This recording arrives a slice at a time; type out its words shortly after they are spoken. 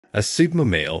A sigma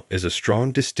male is a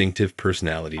strong, distinctive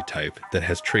personality type that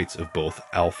has traits of both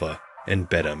alpha and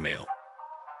beta male.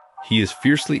 He is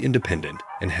fiercely independent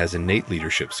and has innate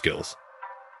leadership skills.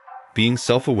 Being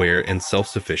self-aware and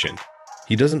self-sufficient,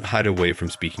 he doesn't hide away from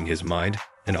speaking his mind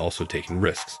and also taking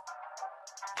risks.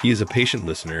 He is a patient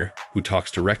listener who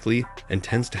talks directly and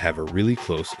tends to have a really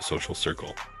close social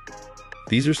circle.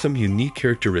 These are some unique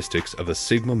characteristics of a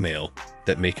sigma male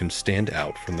that make him stand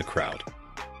out from the crowd.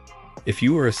 If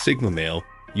you are a sigma male,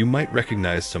 you might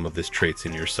recognize some of these traits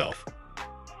in yourself.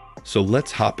 So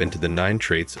let's hop into the 9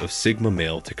 traits of sigma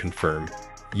male to confirm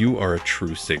you are a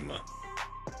true sigma.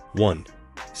 1.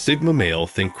 Sigma male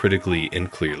think critically and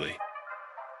clearly.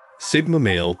 Sigma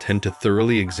male tend to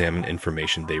thoroughly examine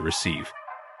information they receive.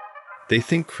 They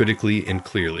think critically and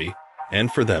clearly,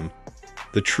 and for them,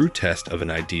 the true test of an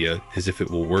idea is if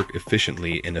it will work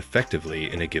efficiently and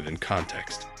effectively in a given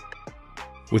context.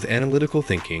 With analytical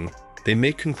thinking, they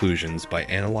make conclusions by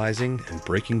analyzing and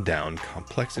breaking down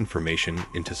complex information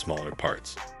into smaller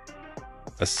parts.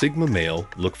 A sigma male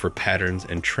look for patterns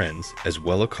and trends as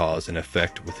well as cause and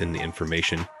effect within the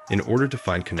information in order to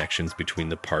find connections between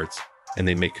the parts, and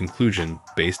they make conclusions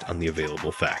based on the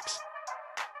available facts.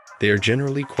 They are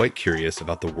generally quite curious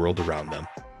about the world around them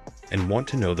and want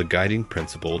to know the guiding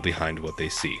principle behind what they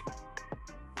see.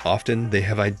 Often they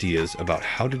have ideas about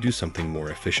how to do something more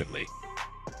efficiently,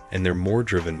 and they're more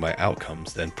driven by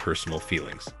outcomes than personal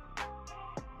feelings.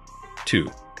 2.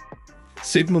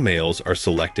 Sigma males are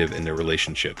selective in their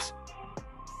relationships.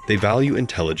 They value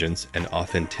intelligence and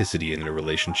authenticity in their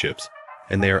relationships,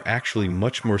 and they are actually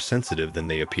much more sensitive than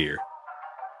they appear.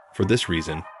 For this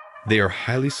reason, they are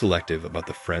highly selective about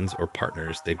the friends or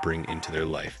partners they bring into their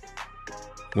life.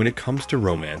 When it comes to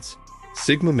romance,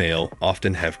 sigma male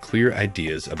often have clear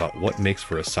ideas about what makes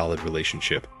for a solid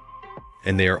relationship,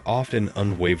 and they are often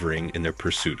unwavering in their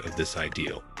pursuit of this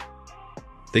ideal.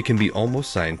 They can be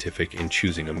almost scientific in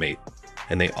choosing a mate,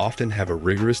 and they often have a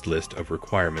rigorous list of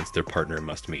requirements their partner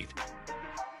must meet.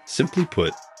 Simply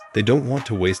put, they don't want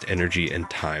to waste energy and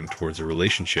time towards a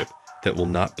relationship that will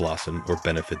not blossom or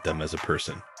benefit them as a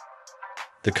person.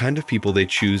 The kind of people they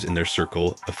choose in their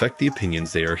circle affect the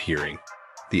opinions they are hearing,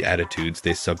 the attitudes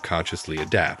they subconsciously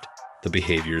adapt, the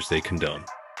behaviors they condone.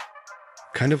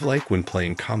 Kind of like when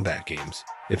playing combat games,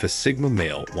 if a sigma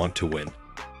male want to win,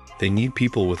 they need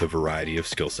people with a variety of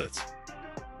skill sets.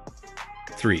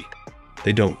 3.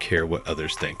 They don't care what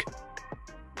others think.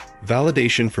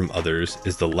 Validation from others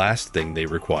is the last thing they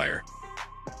require.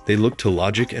 They look to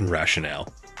logic and rationale,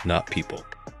 not people.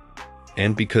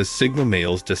 And because sigma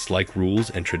males dislike rules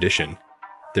and tradition,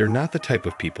 they're not the type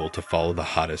of people to follow the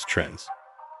hottest trends.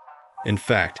 In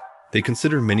fact, they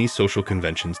consider many social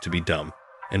conventions to be dumb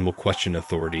and will question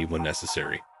authority when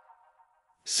necessary.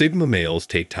 Sigma males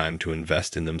take time to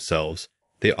invest in themselves.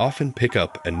 They often pick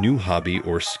up a new hobby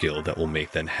or skill that will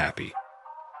make them happy.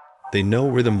 They know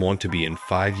where they want to be in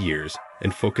 5 years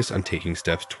and focus on taking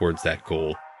steps towards that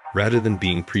goal rather than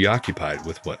being preoccupied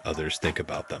with what others think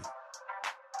about them.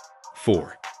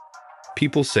 4.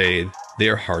 People say they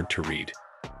are hard to read.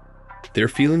 Their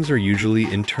feelings are usually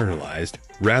internalized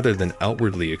rather than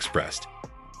outwardly expressed.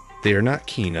 They are not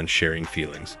keen on sharing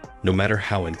feelings, no matter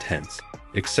how intense,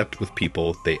 except with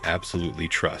people they absolutely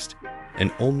trust,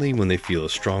 and only when they feel a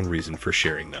strong reason for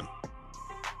sharing them.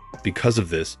 Because of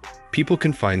this, people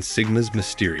can find sigmas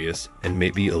mysterious and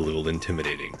maybe a little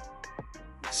intimidating.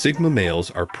 Sigma males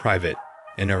are private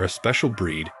and are a special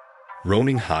breed,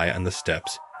 roaming high on the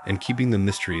steps and keeping the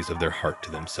mysteries of their heart to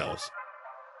themselves.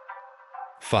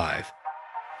 5.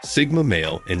 Sigma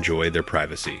male enjoy their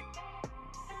privacy.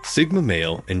 Sigma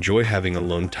male enjoy having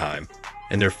alone time,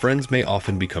 and their friends may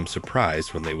often become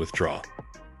surprised when they withdraw.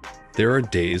 There are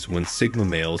days when sigma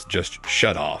males just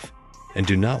shut off and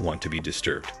do not want to be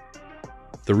disturbed.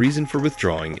 The reason for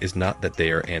withdrawing is not that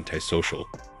they are antisocial.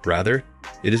 Rather,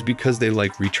 it is because they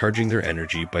like recharging their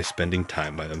energy by spending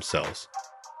time by themselves.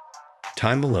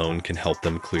 Time alone can help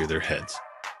them clear their heads.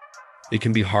 It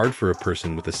can be hard for a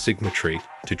person with a sigma trait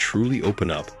to truly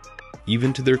open up,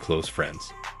 even to their close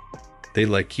friends. They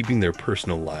like keeping their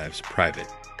personal lives private.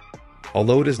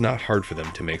 Although it is not hard for them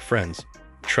to make friends,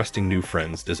 trusting new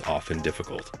friends is often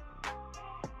difficult.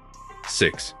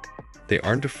 6. They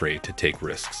aren't afraid to take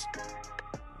risks.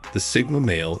 The sigma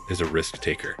male is a risk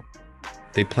taker.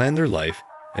 They plan their life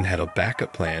and have a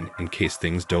backup plan in case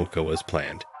things don't go as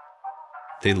planned.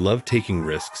 They love taking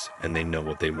risks and they know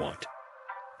what they want.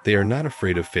 They are not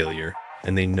afraid of failure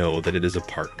and they know that it is a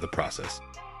part of the process.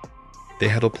 They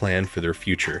have a plan for their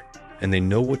future and they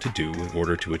know what to do in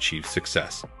order to achieve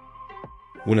success.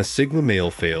 When a sigma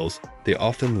male fails, they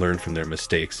often learn from their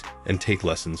mistakes and take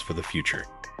lessons for the future.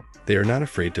 They are not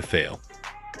afraid to fail.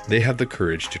 They have the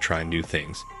courage to try new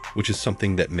things, which is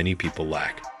something that many people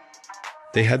lack.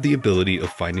 They have the ability of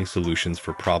finding solutions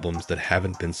for problems that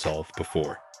haven't been solved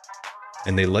before.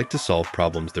 And they like to solve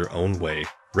problems their own way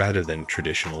rather than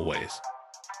traditional ways.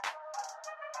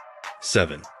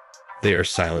 7. They are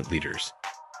silent leaders.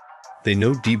 They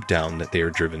know deep down that they are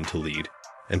driven to lead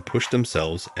and push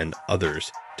themselves and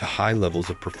others to high levels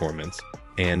of performance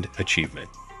and achievement.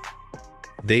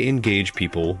 They engage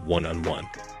people one-on-one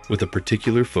with a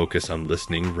particular focus on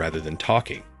listening rather than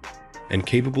talking, and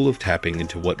capable of tapping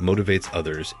into what motivates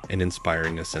others and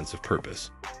inspiring a sense of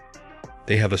purpose.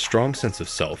 They have a strong sense of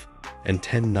self and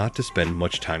tend not to spend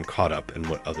much time caught up in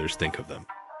what others think of them.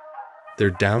 They're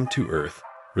down to earth,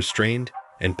 restrained,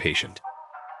 and patient.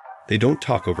 They don't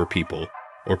talk over people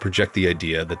or project the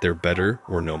idea that they're better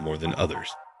or know more than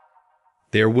others.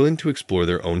 They are willing to explore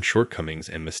their own shortcomings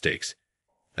and mistakes,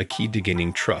 a key to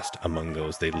gaining trust among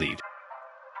those they lead.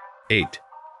 8.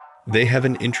 They have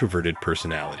an introverted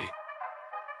personality.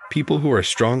 People who are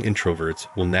strong introverts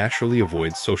will naturally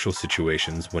avoid social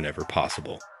situations whenever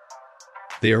possible.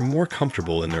 They are more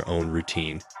comfortable in their own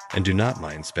routine and do not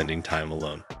mind spending time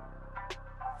alone.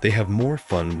 They have more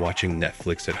fun watching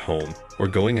Netflix at home or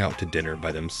going out to dinner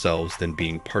by themselves than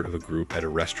being part of a group at a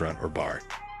restaurant or bar.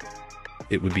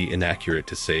 It would be inaccurate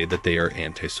to say that they are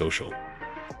antisocial.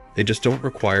 They just don't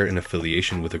require an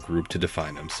affiliation with a group to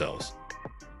define themselves.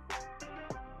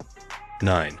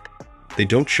 9. They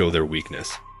don't show their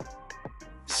weakness.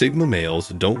 Sigma males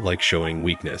don't like showing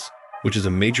weakness, which is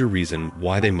a major reason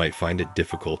why they might find it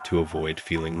difficult to avoid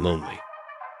feeling lonely.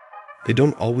 They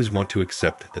don't always want to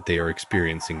accept that they are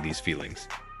experiencing these feelings,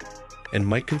 and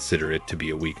might consider it to be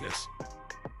a weakness.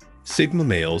 Sigma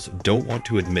males don't want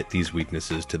to admit these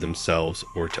weaknesses to themselves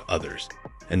or to others,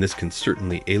 and this can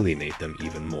certainly alienate them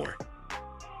even more.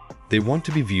 They want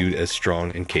to be viewed as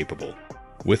strong and capable,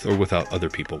 with or without other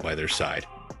people by their side.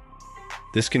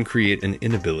 This can create an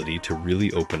inability to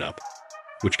really open up,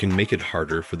 which can make it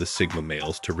harder for the Sigma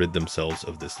males to rid themselves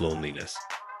of this loneliness.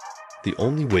 The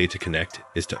only way to connect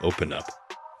is to open up,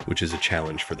 which is a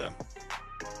challenge for them.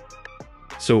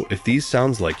 So if these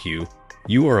sounds like you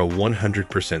are a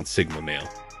 100% Sigma male.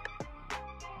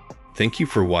 Thank you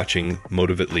for watching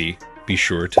Motivately. Be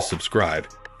sure to subscribe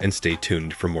and stay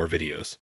tuned for more videos.